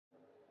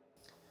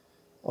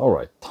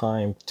Alright,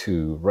 time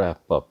to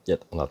wrap up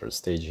yet another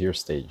stage here,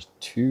 stage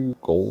 2,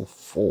 goal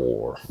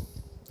 4.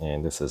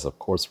 And this is of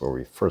course where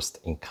we first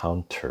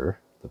encounter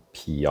the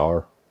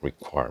PR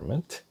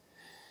requirement.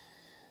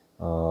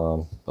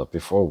 But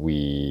before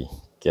we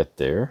get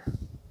there,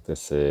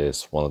 this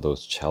is one of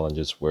those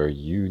challenges where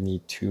you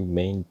need to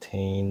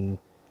maintain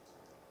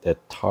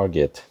that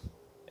target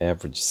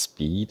average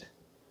speed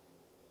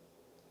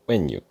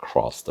when you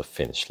cross the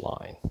finish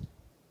line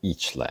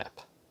each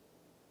lap.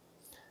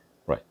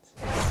 Right,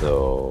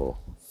 so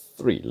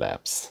 3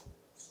 laps.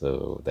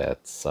 So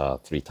that's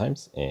 3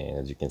 times, and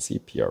as you can see,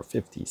 PR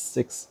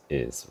 56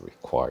 is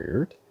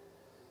required.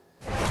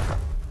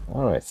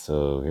 Alright,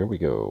 so here we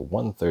go.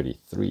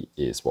 133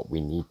 is what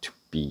we need to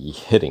be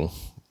hitting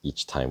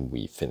each time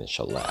we finish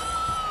a lap.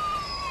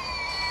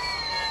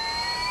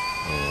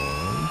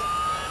 And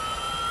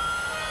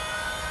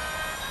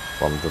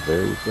from the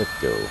very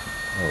get-go.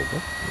 Oh,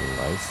 that's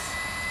nice.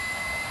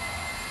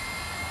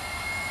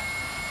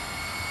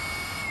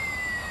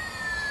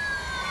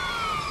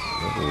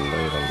 A little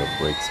late on the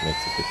brakes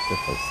makes a big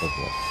difference,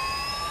 doesn't it?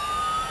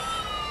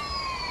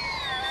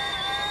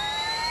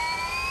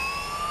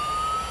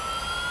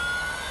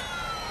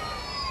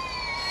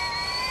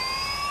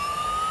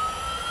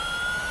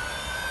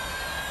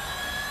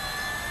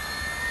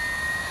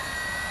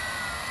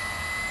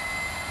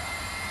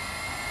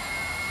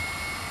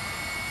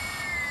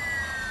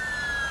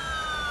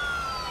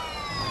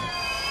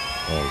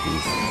 And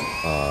these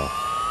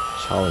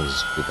challenges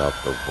without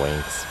the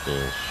ranks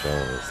being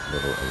shown is a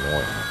little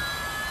annoying.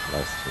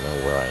 Nice to know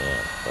where I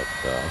am, but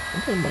I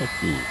think I might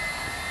be,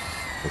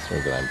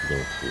 considering that I'm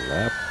beginning to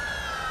lap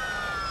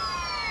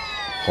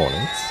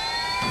opponents.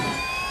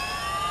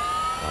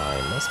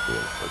 I must be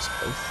in first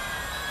place,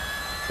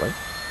 right?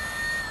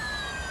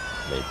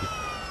 Maybe.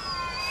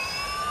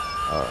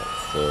 Alright,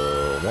 so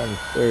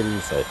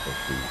 130s, I think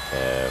we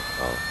have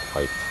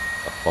quite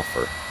a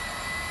buffer.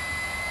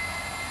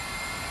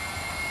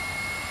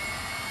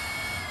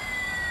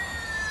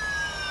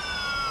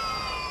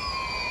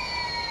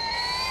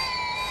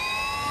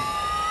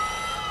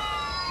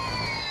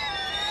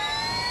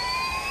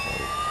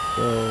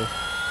 Go.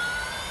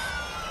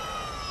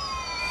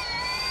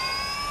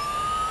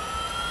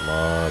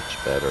 Much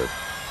better.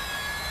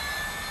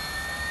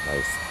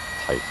 Nice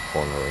tight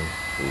cornering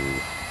through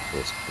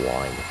those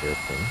blind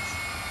hairpins.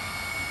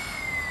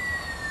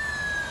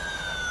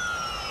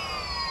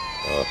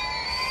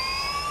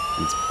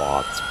 These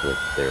bots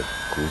with their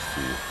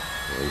goofy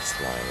race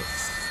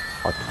lines,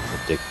 hard to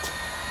predict.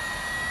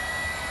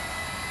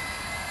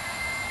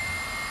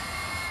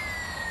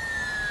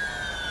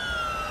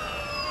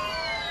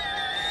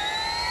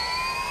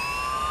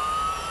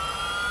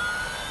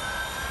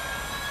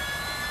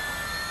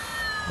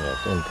 Yeah,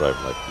 don't drive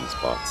like these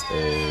bots.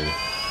 They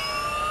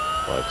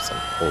drive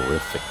some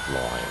horrific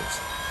lines.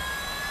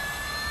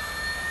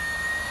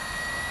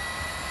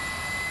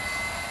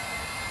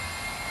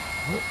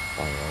 Oh,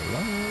 final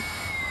lap.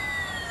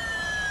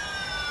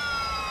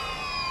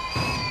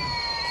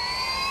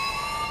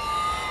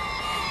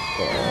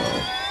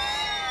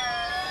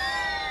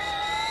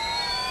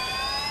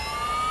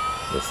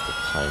 Missed the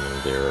timing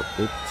there a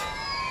bit.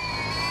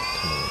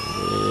 Coming a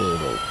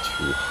little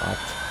too hot, I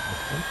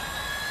think.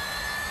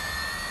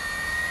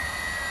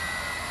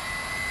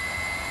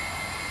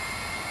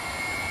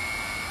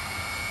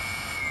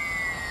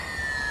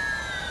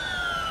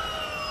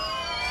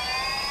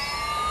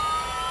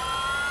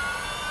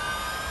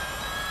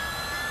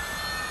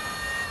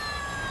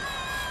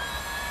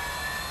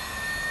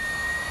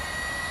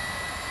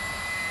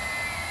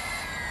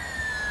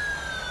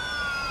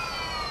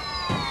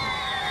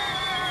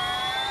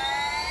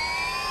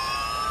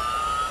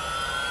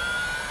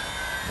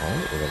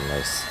 Alright, with a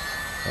nice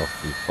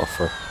healthy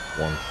buffer,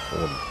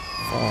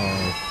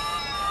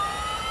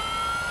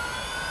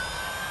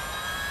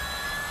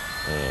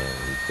 145.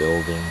 And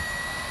building.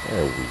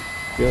 There we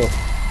go.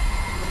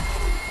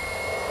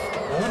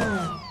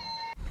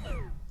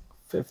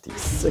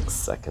 56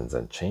 seconds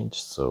and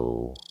change,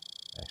 so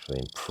actually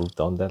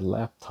improved on that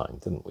lap time,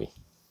 didn't we?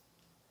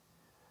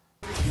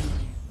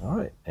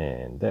 Alright,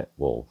 and that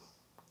will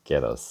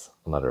get us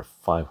another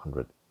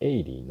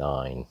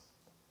 589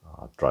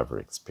 driver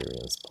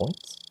experience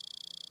points.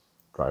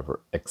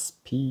 Driver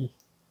XP.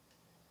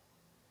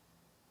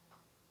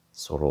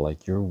 Sort of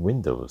like your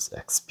Windows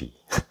XP.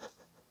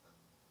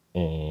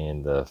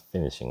 And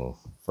finishing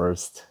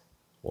first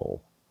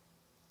will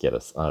get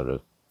us another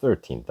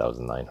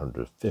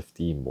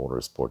 13,950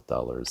 motorsport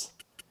dollars,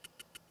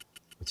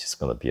 which is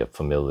going to be a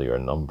familiar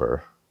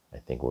number. I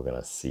think we're going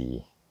to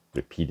see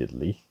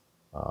repeatedly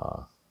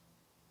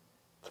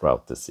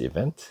throughout this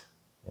event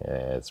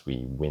as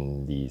we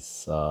win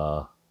these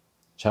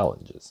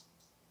challenges.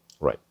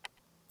 Right.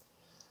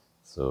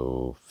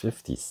 So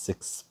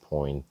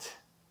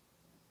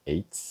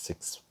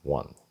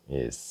 56.861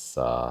 is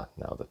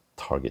now the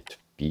target to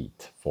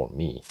beat for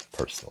me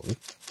personally.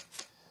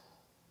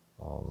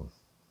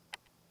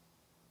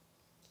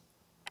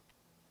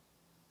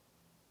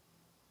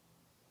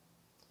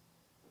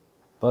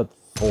 But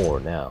for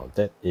now,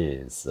 that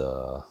is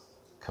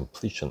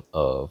completion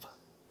of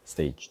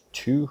stage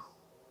 2,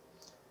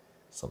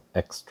 some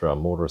extra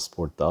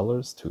motorsport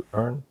dollars to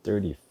earn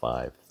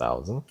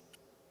 35,000.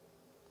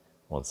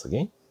 Once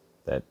again,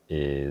 that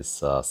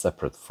is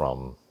separate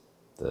from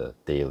the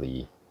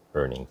daily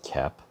earning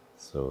cap,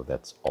 so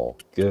that's all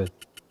good.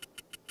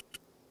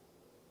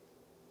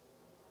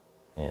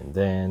 And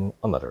then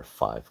another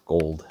 5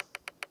 gold.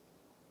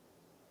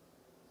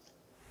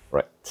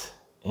 Right,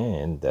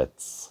 and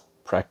that's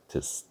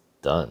practice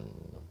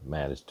done.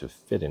 Managed to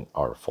fit in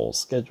our full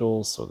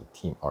schedule, so the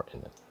team are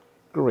in a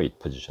great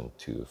position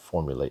to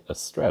formulate a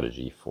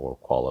strategy for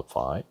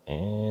qualify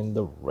and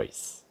the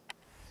race.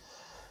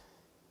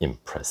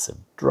 Impressive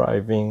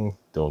driving.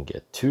 Don't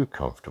get too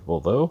comfortable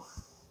though.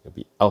 You'll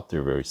be out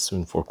there very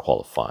soon for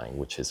qualifying,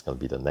 which is going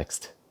to be the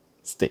next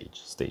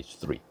stage, stage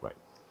 3, right?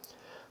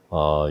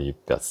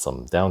 You've got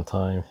some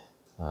downtime.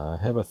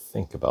 Have a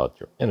think about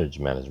your energy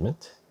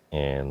management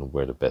and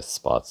where the best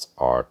spots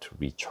are to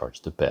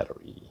recharge the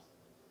battery.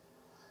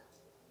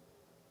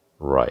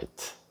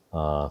 Right.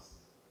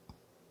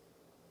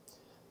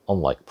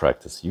 Unlike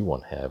practice, you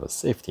won't have a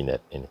safety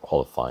net in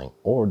qualifying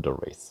or the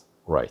race.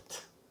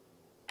 Right.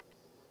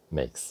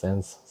 Makes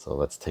sense. So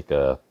let's take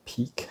a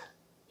peek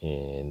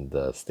in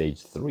the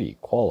stage 3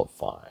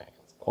 qualifying.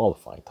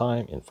 Qualifying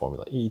time in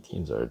Formula E,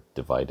 teams are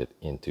divided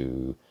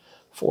into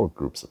 4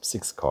 groups of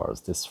 6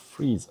 cars. This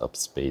frees up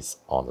space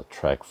on the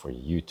track for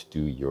you to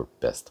do your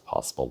best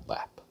possible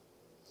lap.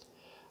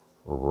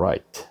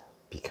 Right,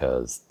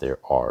 because there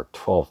are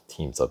 12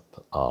 teams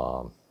up,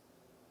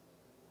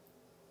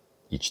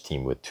 each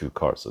team with 2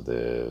 cars.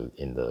 So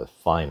in the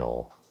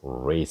final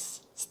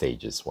race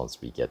stages, once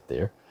we get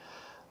there,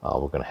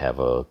 we're going to have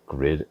a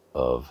grid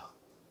of,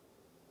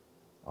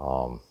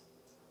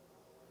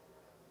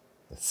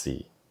 let's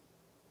see,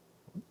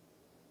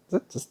 is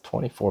it just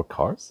 24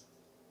 cars?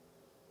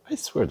 I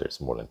swear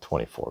there's more than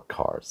 24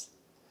 cars.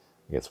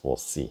 I guess we'll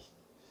see.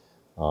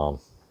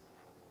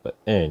 But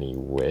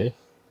anyway,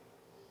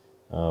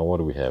 what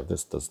do we have?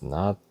 This does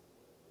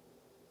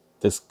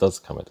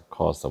come at the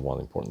cost of one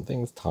important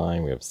thing,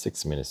 time. We have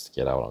 6 minutes to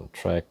get out on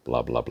track,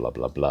 blah, blah, blah,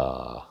 blah,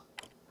 blah.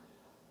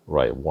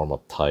 Right, warm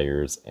up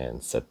tires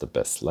and set the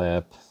best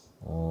lap.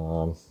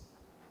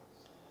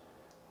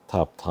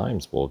 Top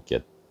times will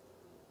get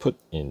put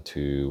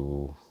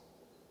into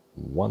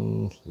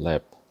 1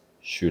 lap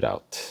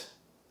shootout.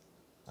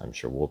 I'm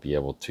sure we'll be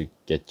able to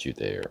get you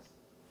there.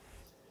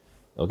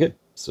 Okay,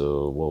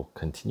 so we'll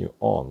continue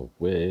on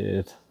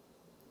with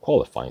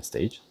qualifying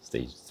stage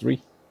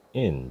 3,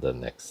 in the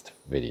next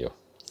video.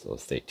 So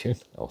stay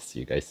tuned. I'll see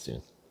you guys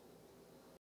soon.